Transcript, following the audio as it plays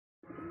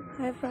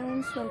Hi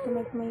friends, welcome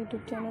back to my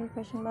YouTube channel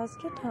Fashion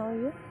Basket. How are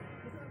you?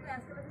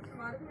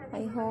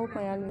 I hope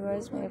my all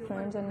viewers, my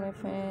friends and my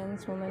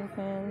fans, women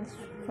fans,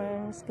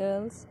 friends,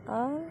 girls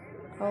are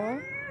all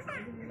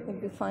will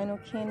be fine,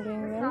 okay, and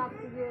doing well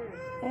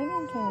and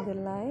enjoying their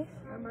life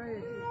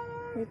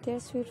with their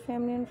sweet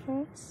family and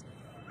friends.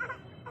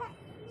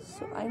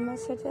 So I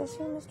must suggest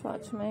you must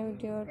watch my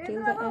video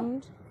till the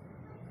end.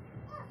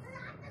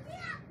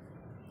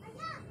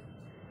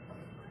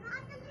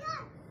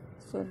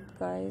 So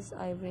guys,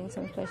 I bring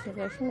some special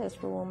collection just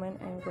for women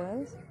and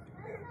girls.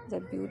 The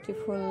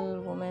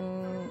beautiful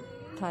woman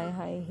thigh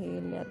high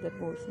heel leather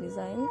boots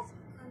designs.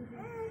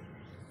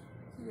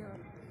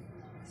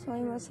 So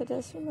I must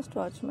suggest you must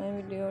watch my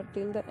video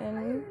till the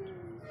end.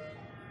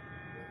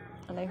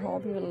 And I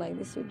hope you will like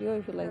this video.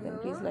 If you like, then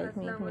please like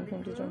me, comment,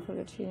 and don't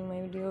forget sharing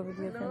my video with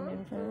your family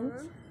and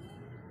friends.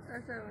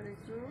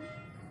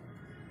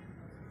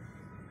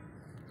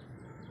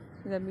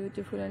 The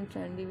beautiful and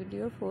trendy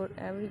video for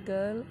every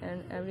girl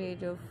and every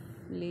age of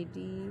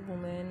lady,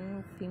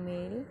 woman,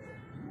 female.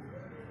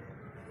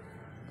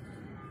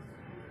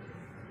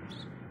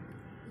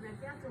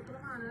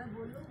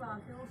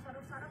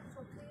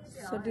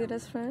 So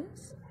dearest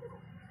friends,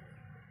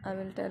 I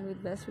will tell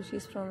with best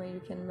wishes from where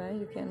you can buy.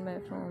 You can buy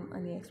from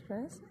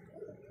AliExpress,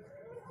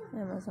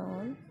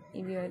 Amazon,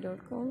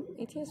 ebi.com,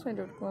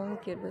 itoms.com,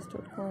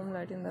 capelet.com,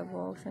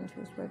 lightinthebox and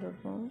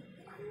chooseby.com.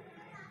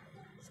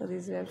 So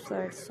these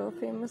websites so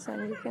famous,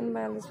 and you can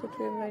buy this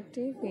footwear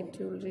variety with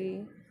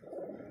jewelry,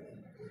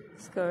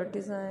 skirt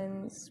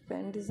designs,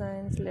 pen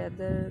designs,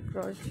 leather,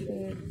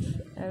 crochet,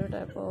 every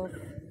type of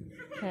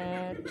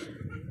hat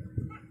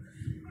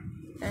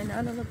and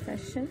another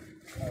fashion.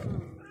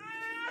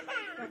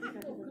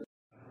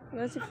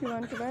 Yes, if you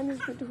want to buy this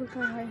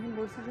beautiful high heel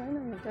boots design, I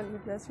will tell you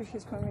best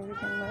wishes from where you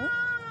can buy.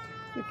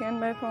 You can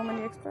buy from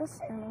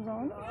AliExpress,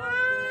 Amazon,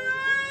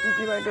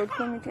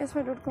 ebi.com,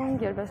 itoms.com,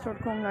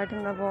 gearbest.com,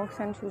 lightinthebox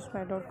and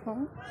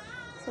chooseby.com.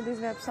 So these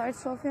websites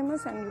so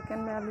famous, and you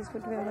can buy this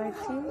footwear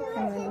variety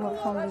and many more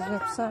from these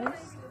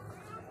websites.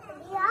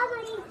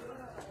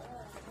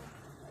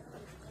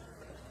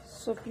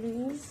 So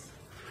please,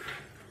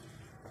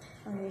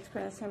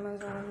 AliExpress,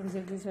 Amazon,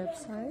 visit these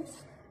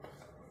websites.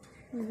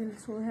 You will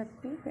so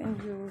happy when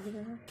you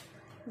wear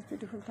these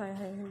beautiful thigh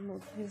high heel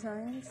boot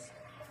designs.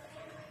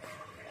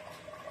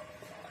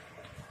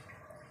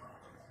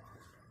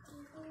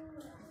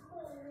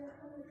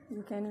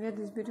 You can wear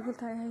this beautiful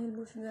thigh high heel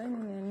boot design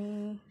in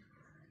any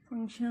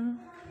function,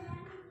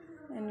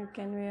 and you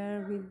can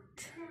wear with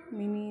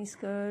mini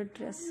skirt,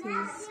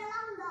 dresses,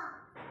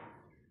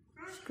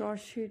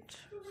 crochet,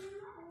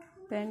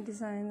 pen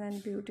design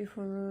and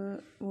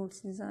beautiful boots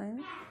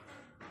design.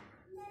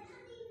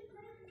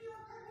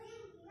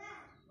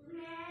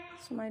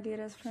 So my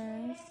dearest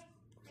friends,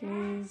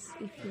 please,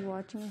 if you are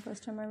watching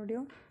first time my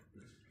video,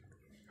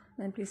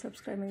 then please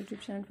subscribe my YouTube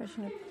channel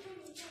Fashion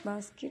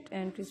Basket,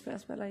 and please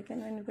press bell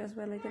icon. When you press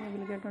bell icon, you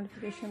will get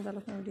notifications all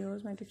of my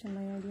videos, my tips and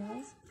my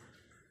ideas.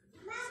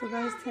 So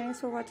guys, thanks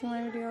for watching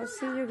my video.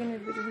 See you again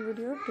with a beautiful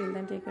video. Till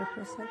then, take care of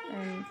yourself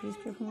and please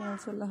pray for me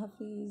also. Allah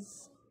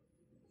Hafiz.